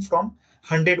will send from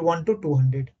 101 to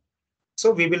 200.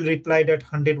 So we will reply that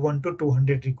 101 to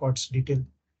 200 records detail.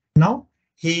 Now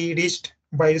he reached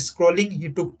by scrolling, he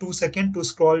took 2 seconds to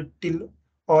scroll till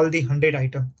all the 100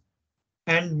 item,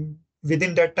 and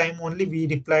within that time only we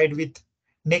replied with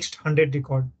next 100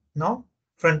 record. Now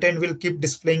front end will keep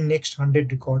displaying next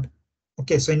 100 record.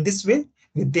 Okay, so in this way,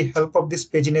 with the help of this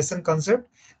pagination concept,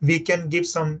 we can give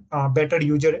some better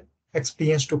user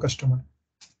experience to customer.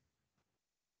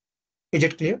 Is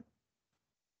it clear?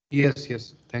 Yes,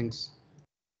 yes. Thanks.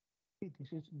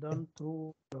 This is done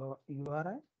through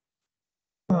URI.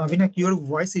 Vinayak, your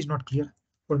voice is not clear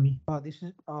for me. This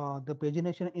is the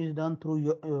pagination is done through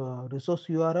your resource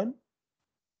URL.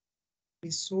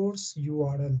 Resource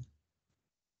URL.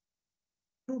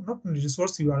 No, not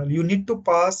resource URL. You need to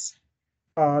pass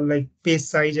like page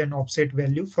size and offset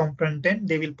value from front end.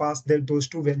 They will pass those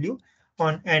two value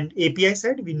on, and API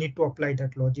side we need to apply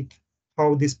that logic.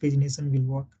 How this pagination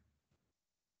will work.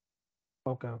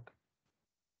 Okay, okay.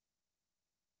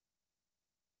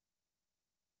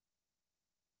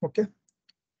 Okay.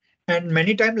 And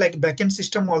many time like backend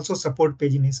system also support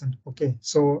pagination. Okay,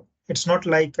 so it's not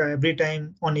like every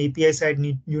time on API side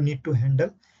you need to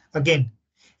handle. Again,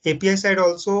 API side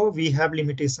also we have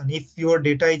limitation. If your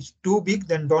data is too big,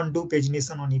 then don't do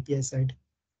pagination on API side.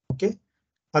 Okay.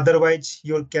 Otherwise,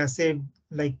 your cache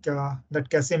that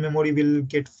cache memory will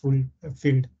get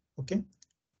filled. Okay.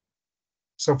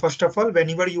 So first of all,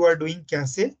 whenever you are doing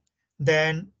cache,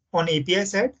 then on API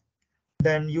side,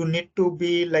 then you need to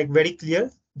be like very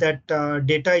clear that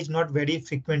data is not very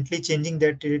frequently changing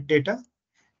that data,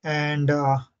 and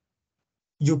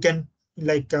you can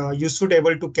you should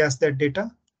able to cache that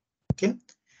data. Okay.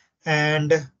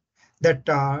 And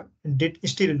that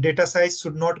still data size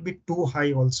should not be too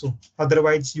high also,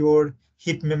 otherwise your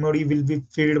heap memory will be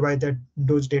filled by that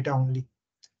those data only.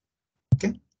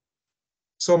 Okay.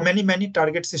 So many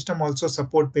target system also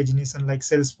support pagination, like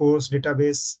Salesforce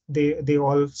database, they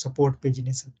all support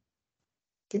pagination.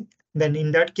 Okay. Then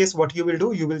in that case, what you will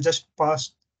do, you will just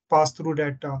pass through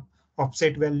that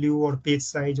offset value or page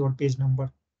size or page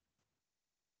number.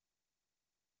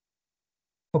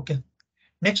 Okay.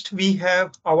 Next, we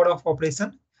have hour of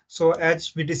operation. So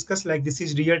as we discussed, like this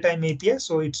is real-time API,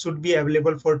 so it should be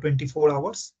available for 24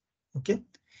 hours. Okay.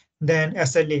 Then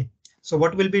SLA. So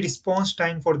what will be response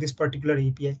time for this particular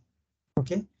API?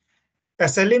 Okay.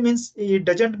 SLA means it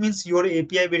doesn't means your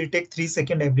API will take 3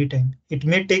 seconds every time. It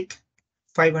may take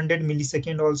 500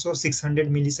 millisecond also, 600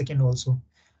 millisecond also,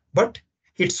 but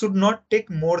it should not take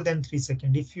more than 3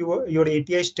 seconds. If your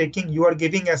API is taking, you are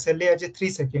giving SLA as a 3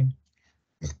 second,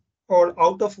 or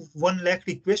out of 1 lakh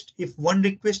request, if one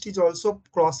request is also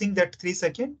crossing that 3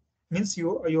 second, means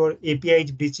your API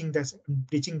is breaching that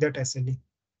SLA.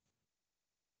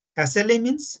 SLA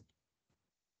means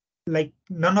like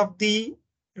none of the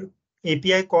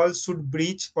API calls should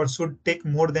breach or should take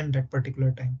more than that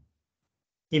particular time,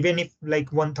 even if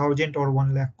like 1000 or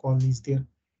 1 lakh call is there.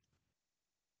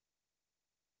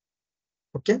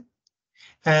 Okay.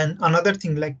 And another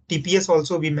thing like TPS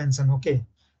also we mentioned. Okay.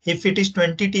 If it is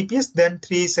 20 TPS, then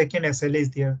 3 second SLA is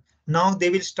there. Now they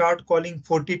will start calling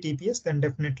 40 TPS, then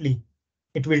definitely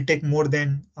it will take more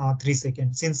than 3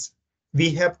 seconds, since we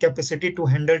have capacity to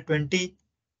handle 20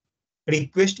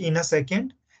 request in a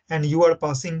second, and you are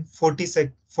passing 40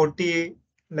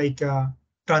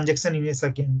 transaction in a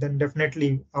second, then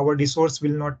definitely our resource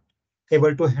will not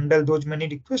able to handle those many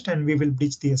requests and we will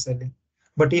breach the SLA.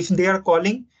 But if they are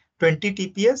calling 20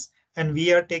 TPS and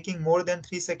we are taking more than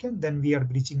 3 seconds, then we are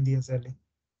breaching the SLA.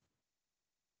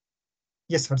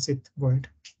 Yes, Harshit, go ahead.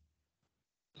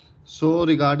 So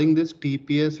regarding this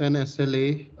TPS and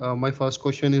SLA, my first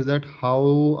question is that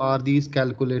how are these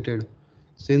calculated?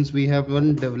 Since we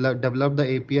haven't developed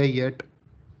the API yet,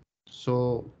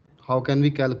 so how can we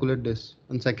calculate this?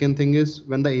 And second thing is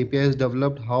when the API is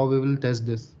developed, how we will test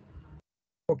this?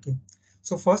 Okay.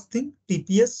 So first thing,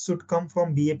 TPS should come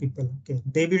from BA people. Okay.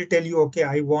 They will tell you, okay,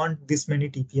 I want this many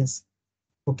TPS.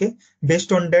 Okay.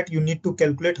 Based on that, you need to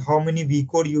calculate how many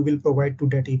vCode you will provide to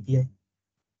that API.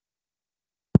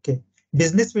 Okay.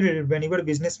 Business will, whenever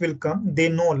business will come, they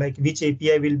know like which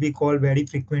API will be called very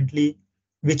frequently,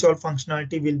 which all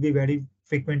functionality will be very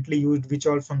frequently used, which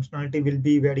all functionality will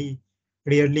be very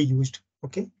rarely used.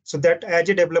 Okay. So that as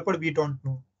a developer, we don't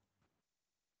know.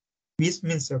 We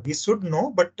should know,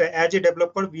 but as a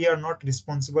developer, we are not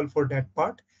responsible for that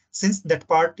part. Since that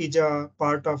part is a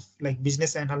part of like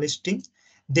business analyst team,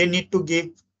 they need to give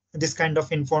this kind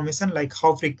of information, like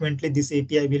how frequently this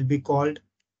API will be called.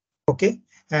 Okay.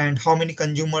 And how many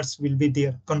consumers will be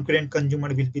there, concurrent consumer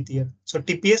will be there. So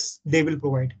TPS, they will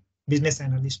provide, business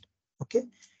analyst. Okay.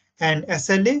 And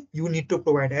SLA, you need to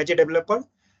provide as a developer.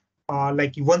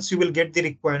 Like once you will get the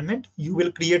requirement, you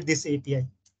will create this API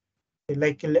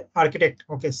like architect.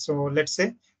 Okay, so let's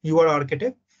say you are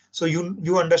architect, so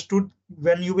you understood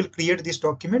when you will create this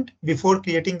document. Before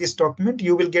creating this document,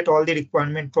 you will get all the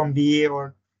requirement from BA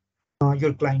or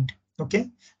your client. Okay,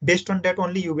 based on that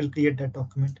only you will create that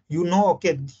document. You know,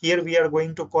 okay, here we are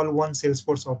going to call one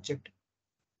Salesforce object.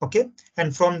 Okay,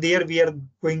 and from there we are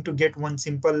going to get one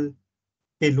simple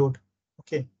payload.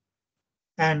 Okay,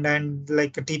 and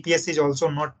like TPS is also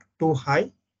not too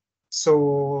high,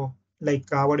 so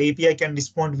like our API can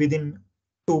respond within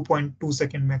 2.2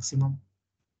 second maximum.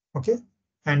 Okay.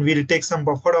 And we'll take some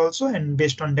buffer also. And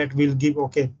based on that, we'll give,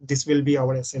 okay, this will be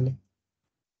our SLA.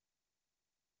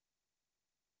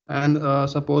 And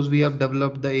suppose we have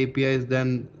developed the APIs,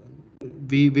 then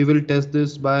we will test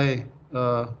this by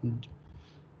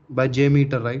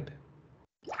JMeter, right?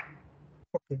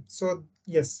 Okay. So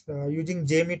yes, using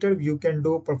JMeter, you can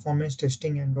do performance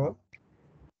testing and all.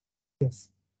 Yes.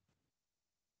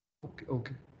 Okay,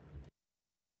 okay.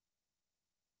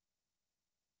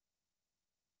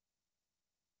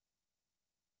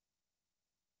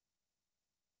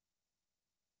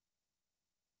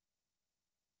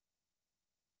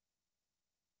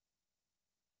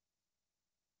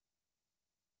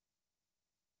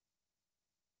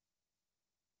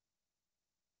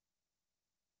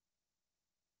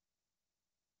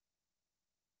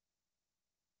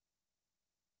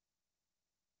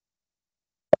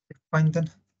 Fine then.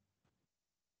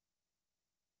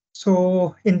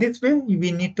 So in this way,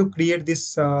 we need to create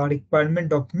this requirement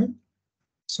document.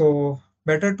 So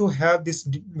better to have this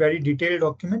very detailed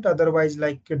document. Otherwise,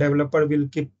 like a developer will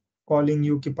keep calling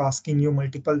you, keep asking you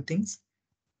multiple things.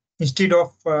 Instead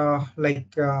of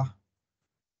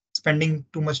spending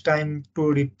too much time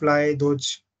to reply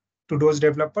those to those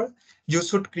developer, you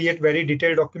should create very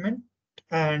detailed document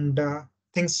and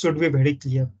things should be very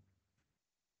clear.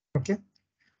 Okay,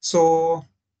 so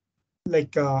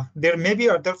there may be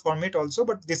other format also,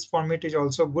 but this format is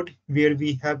also good where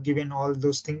we have given all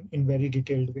those things in very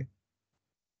detailed way.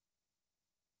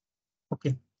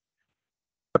 Okay.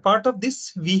 Apart of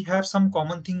this, we have some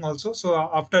common thing also. So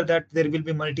after that, there will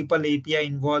be multiple API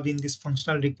involved in this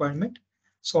functional requirement.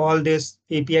 So all this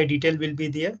API detail will be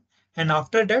there. And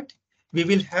after that, we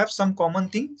will have some common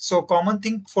thing. So common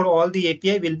thing for all the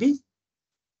API will be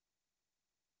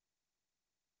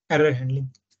error handling.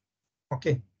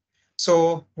 Okay.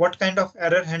 So what kind of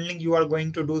error handling you are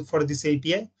going to do for this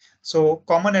API? So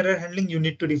common error handling, you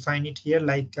need to define it here,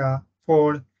 like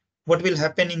for what will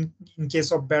happen in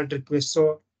case of bad request.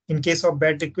 So in case of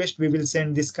bad request, we will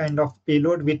send this kind of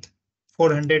payload with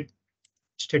 400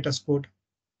 status code.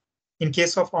 In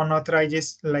case of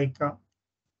unauthorized, like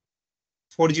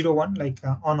 401, like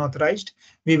unauthorized,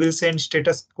 we will send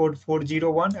status code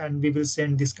 401 and we will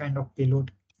send this kind of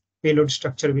payload. Payload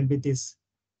structure will be this.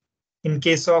 In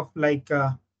case of like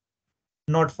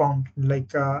not found,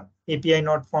 like API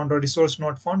not found or resource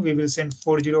not found, we will send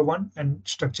 401 and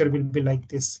structure will be like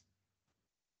this.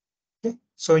 Okay,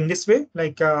 so in this way,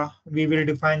 like we will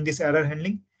define this error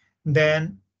handling.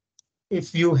 Then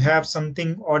if you have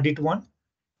something audit one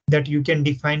that you can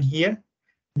define here,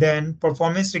 then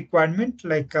performance requirement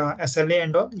like SLA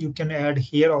and all, you can add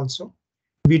here also.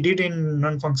 We did in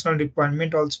non-functional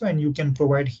requirement also, and you can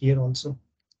provide here also.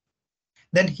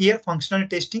 Then here functional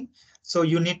testing. So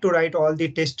you need to write all the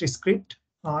test script.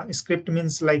 Script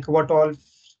means like what all,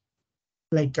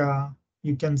 like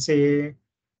you can say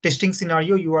testing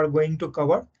scenario you are going to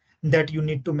cover, that you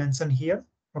need to mention here.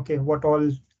 Okay, what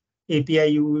all API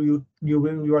you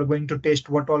are going to test,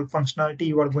 what all functionality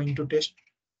you are going to test,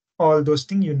 all those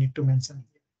things you need to mention.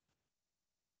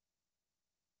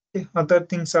 Okay, other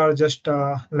things are just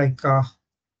like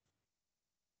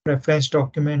reference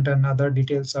document and other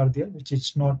details are there, which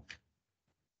is not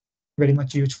very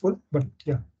much useful, but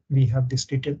yeah, we have this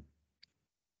detail.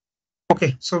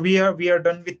 Okay, so we are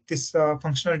done with this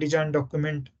functional design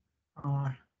document, uh,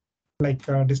 like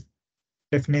this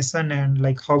definition and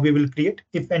like how we will create.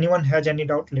 If anyone has any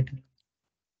doubt, let me know.